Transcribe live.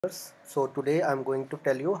So today I'm going to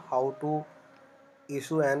tell you how to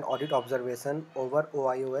issue an audit observation over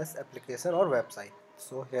OIOS application or website.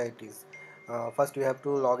 So here it is. First you have to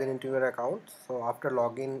log in into your account. So after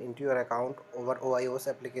login into your account over OIOS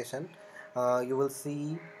application, you will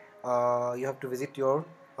see you have to visit your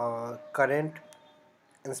current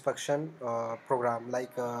inspection program.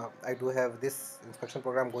 I do have this inspection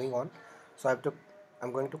program going on. So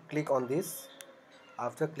I'm going to click on this.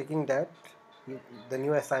 After clicking that, the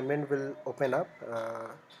new assignment will open up.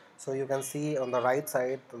 So you can see on the right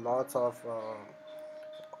side lots of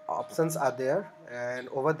options are there, and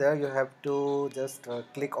over there you have to just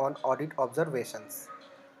click on audit observations.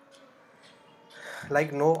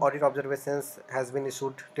 Like no audit observations has been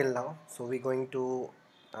issued till now, so we're going to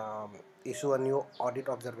um, issue a new audit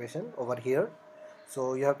observation over here.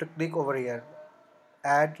 So you have to click over here,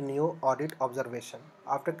 add new audit observation.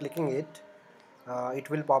 After clicking it, it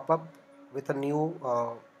will pop up with a new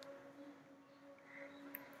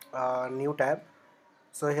tab.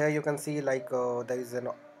 So here you can see there is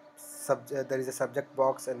a subject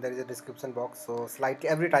box and there is a description box. So slightly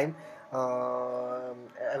every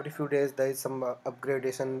few days there is some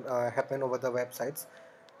upgradation happen over the websites.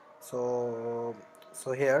 So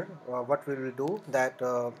here what we will do that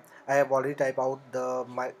I have already typed out the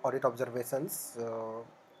my audit observations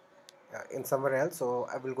in somewhere else, so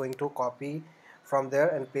I will going to copy from there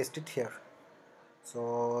and paste it here.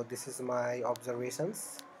 So this is my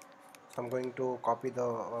observations. So I'm going to copy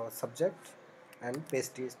the subject and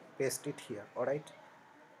paste it here. All right,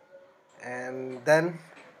 and then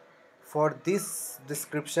for this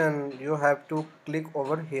description you have to click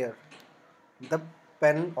over here, the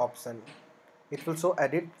pen option. It will show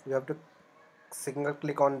edit. You have to single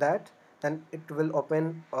click on that, then it will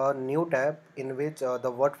open a new tab in which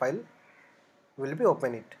the word file will be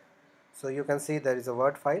open it. So you can see there is a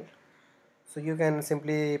word file. So you can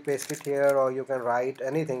simply paste it here, or you can write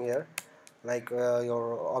anything here, like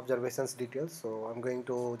your observations details. So I'm going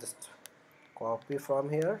to just copy from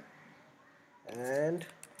here and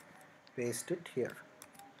paste it here.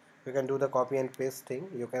 You can do the copy and paste thing.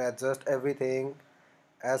 You can adjust everything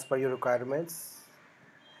as per your requirements,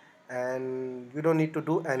 and you don't need to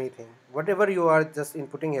do anything. Whatever you are just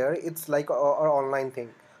inputting here, it's like a online thing,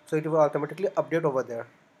 so it will automatically update over there.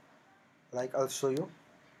 Like I'll show you.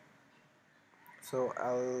 So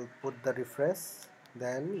I'll put the refresh,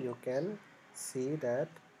 then you can see that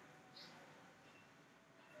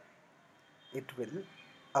it will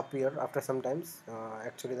appear after some times.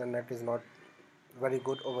 Actually the net is not very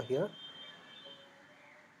good over here.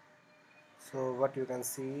 So what you can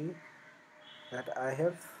see that I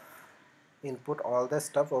have input all the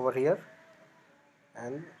stuff over here,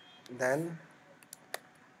 and then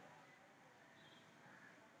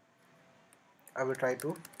I will try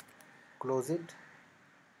to close it,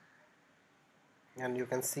 and you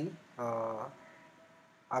can see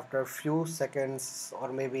after a few seconds,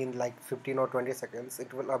 or maybe in like 15 or 20 seconds,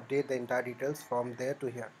 it will update the entire details from there to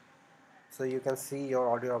here. So you can see your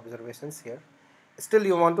audio observations here. Still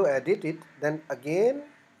you want to edit it, then again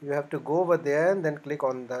you have to go over there and then click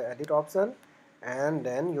on the edit option, and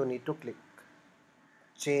then you need to click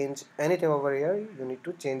change anything over here. You need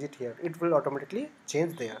to change it here. It will automatically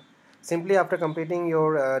change there. Simply after completing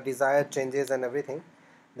your desired changes and everything,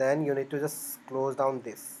 then you need to just close down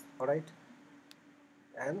this. Alright,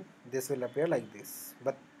 and this will appear like this,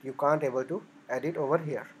 but you can't able to edit over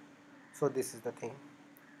here. So this is the thing.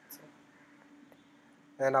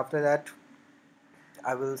 And after that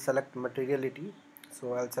I will select materiality.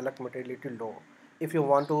 So I'll select materiality low. If you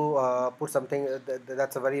want to put something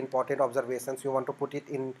that's a very important observations, you want to put it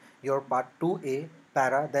in your part 2a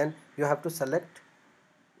para, then you have to select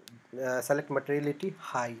materiality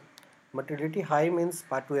high. Materiality high means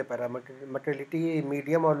part 2a para. Materiality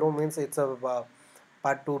medium or low means it's a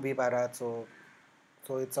part 2b para. So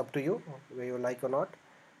it's up to you whether you like or not.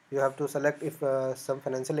 You have to select if some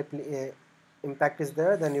financial impact is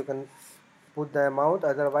there, then you can put the amount,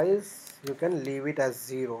 otherwise you can leave it as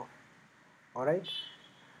 0. Alright,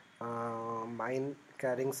 mine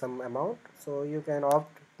carrying some amount, so you can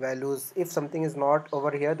opt values. If something is not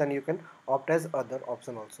over here, then you can opt as other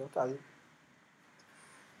option also. So I'll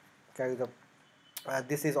carry the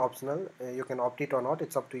this is optional. You can opt it or not,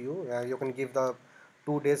 it's up to you. You can give the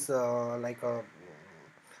 2 days like a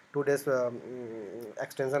 2 days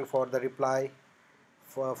extension for the reply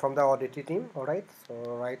from the audit team. Alright, so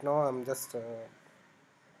right now I'm just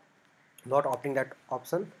not opting that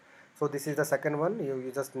option. So this is the second one.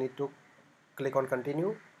 You just need to click on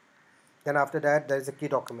continue. Then after that there is a key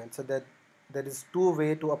document. So that there is two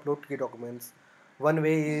way to upload key documents. One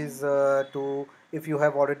way is to, if you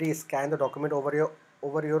have already scanned the document over your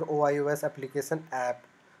over your OIOS application app.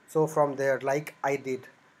 So from there, like I did,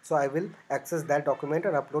 so I will access that document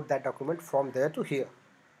and upload that document from there to here.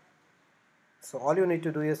 So all you need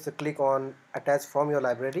to do is to click on attach from your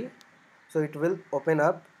library. So it will open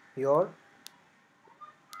up your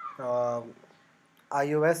um,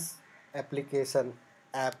 iOS application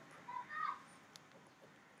app.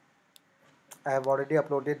 I have already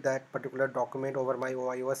uploaded that particular document over my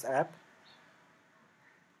iOS app.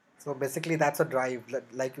 So basically that's a drive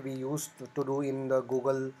like we used to do in the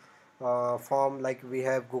Google form, like we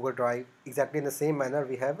have Google Drive. Exactly in the same manner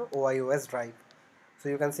we have OIOS drive. So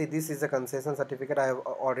you can see this is a concession certificate I have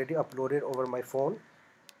already uploaded over my phone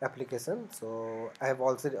application. So I have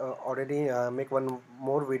also already make one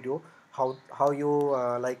more video how you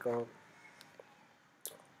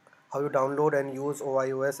how you download and use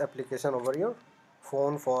OIOS application over your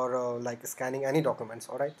phone for like scanning any documents.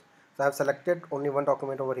 Alright, so I have selected only one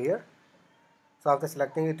document over here. So after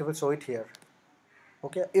selecting it, it will show it here.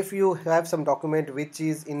 Okay, if you have some document which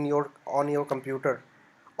is in your on your computer,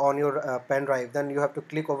 on your pen drive, then you have to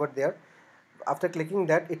click over there. After clicking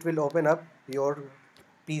that, it will open up your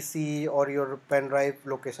PC or your pen drive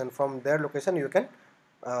location. From their location you can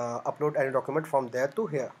upload any document from there to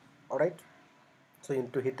here. Alright, so you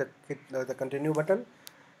need to hit the continue button.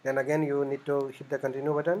 Then again you need to hit the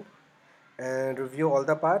continue button and review all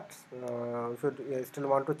the parts. If you still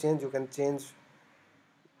want to change, you can change.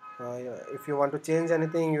 Yeah, if you want to change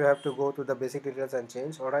anything, you have to go to the basic details and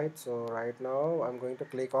change. Alright, so right now I'm going to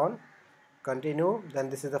click on continue.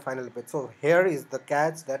 Then this is the final page. So here is the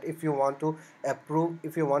catch, that if you want to approve,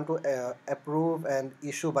 approve and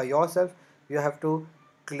issue by yourself, you have to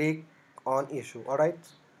click on issue. Alright,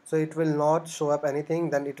 so it will not show up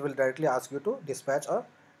anything, then it will directly ask you to dispatch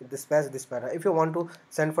this para. If you want to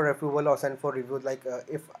send for approval or send for review, like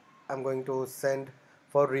if I'm going to send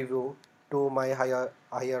for review to my higher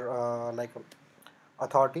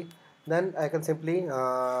authority, then I can simply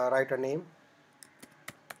write a name,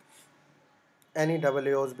 any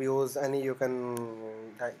WOs, BOs, any you can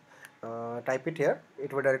type it here.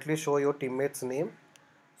 It will directly show your teammate's name.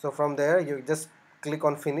 So from there you just click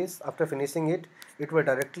on finish. After finishing it, it will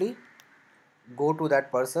directly go to that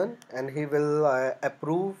person and he will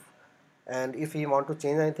approve, and if he want to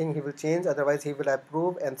change anything he will change, otherwise he will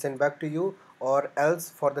approve and send back to you, or else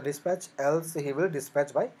for the dispatch, else he will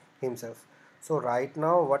dispatch by himself. So right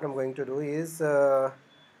now what I'm going to do is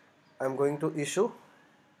I'm going to issue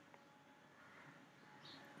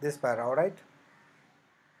this para. Alright,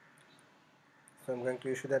 so I'm going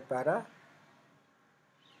to issue that para.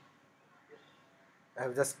 I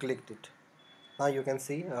have just clicked it. Now you can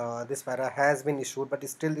see this para has been issued, but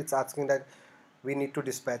still it's asking that we need to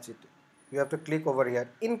dispatch it. You have to click over here.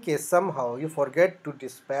 In case somehow you forget to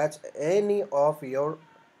dispatch any of your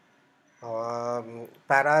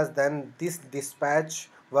paras, then this dispatch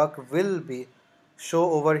work will be show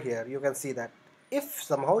over here. You can see that if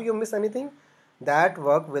somehow you miss anything, that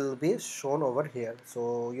work will be shown over here,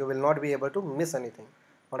 so you will not be able to miss anything.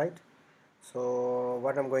 Alright, so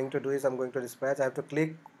what I'm going to do is I'm going to dispatch. I have to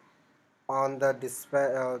click on the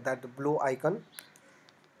dispatch, that blue icon,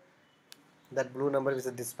 that blue number is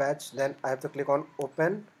a dispatch. Then I have to click on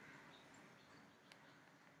open.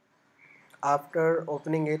 After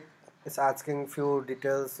opening it, it's asking few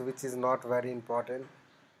details which is not very important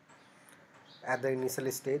at the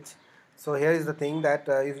initial stage. So here is the thing, that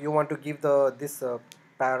if you want to give this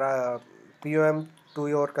para POM to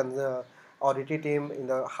your audit team in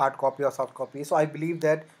the hard copy or soft copy, so I believe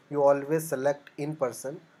that you always select in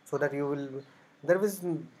person, so that you will there is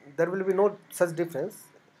there will be no such difference.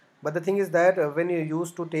 But the thing is that when you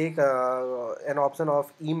used to take an option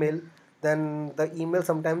of email, then the email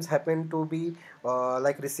sometimes happen to be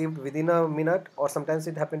like received within a minute, or sometimes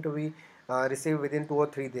it happen to be received within 2 or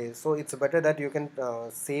 3 days. So it's better that you can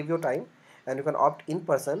save your time and you can opt in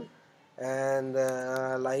person. And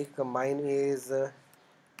like mine is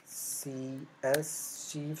CS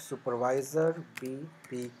Chief Supervisor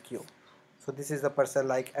BPQ. So this is the person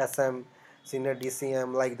like SM, Senior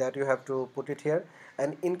DCM, like that you have to put it here.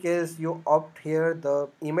 And in case you opt here the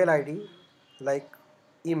email ID, like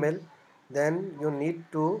email, then you need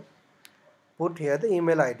to put here the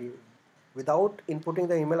email ID. Without inputting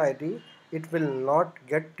the email ID, it will not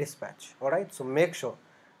get dispatched. Alright, so make sure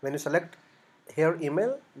when you select here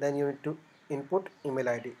email, then you need to input email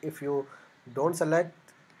ID. If you don't select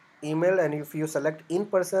email and if you select in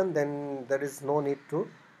person, then there is no need to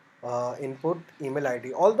input email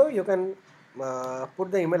ID, although you can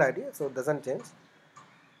put the email ID, so it doesn't change.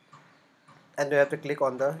 And you have to click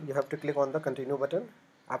on the continue button.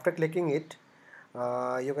 After clicking it,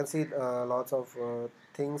 you can see lots of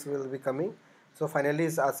things will be coming. So finally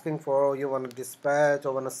it's asking for you want to dispatch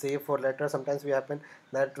or want to save for letter. Sometimes we happen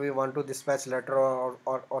that we want to dispatch letter or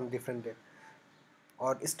on different date,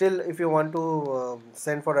 or still if you want to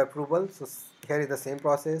send for approval. So here is the same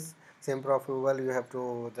process, same for approval. You have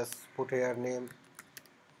to just put here name,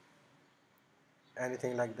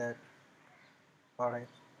 anything like that. Alright,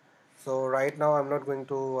 so right now I'm not going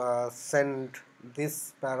to send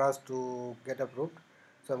this paras to get approved,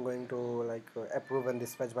 so I'm going to like approve and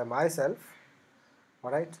dispatch by myself.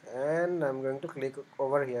 Alright, and I'm going to click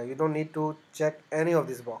over here. You don't need to check any of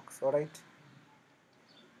this box. Alright,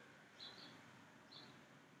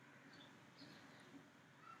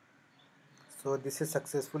 so this is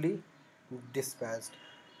successfully dispatched.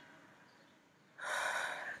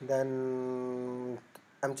 Then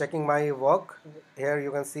I'm checking my work. Here you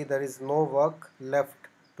can see there is no work left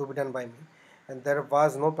to be done by me, and there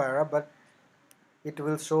was no para, but it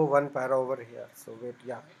will show one para over here. So wait,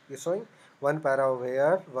 yeah, it's showing one para over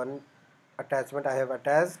here, one attachment I have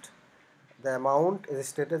attached. The amount is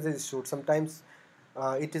status is issued. Sometimes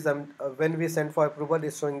it is when we send for approval,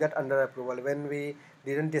 it's showing that under approval. When we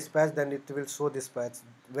didn't dispatch, then it will show dispatch.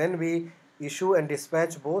 When we issue and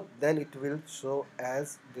dispatch both, then it will show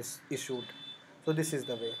as this issued. So this is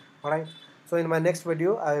the way. Alright, so in my next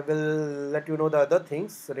video I will let you know the other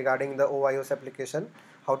things regarding the OIOS application,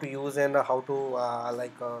 how to use and how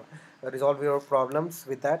to resolve your problems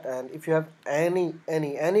with that. And if you have any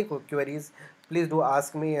queries, please do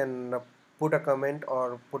ask me, and put a comment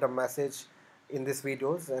or put a message in these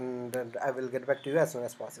videos, and I will get back to you as soon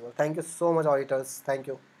as possible. Thank you so much, auditors. Thank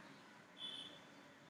you.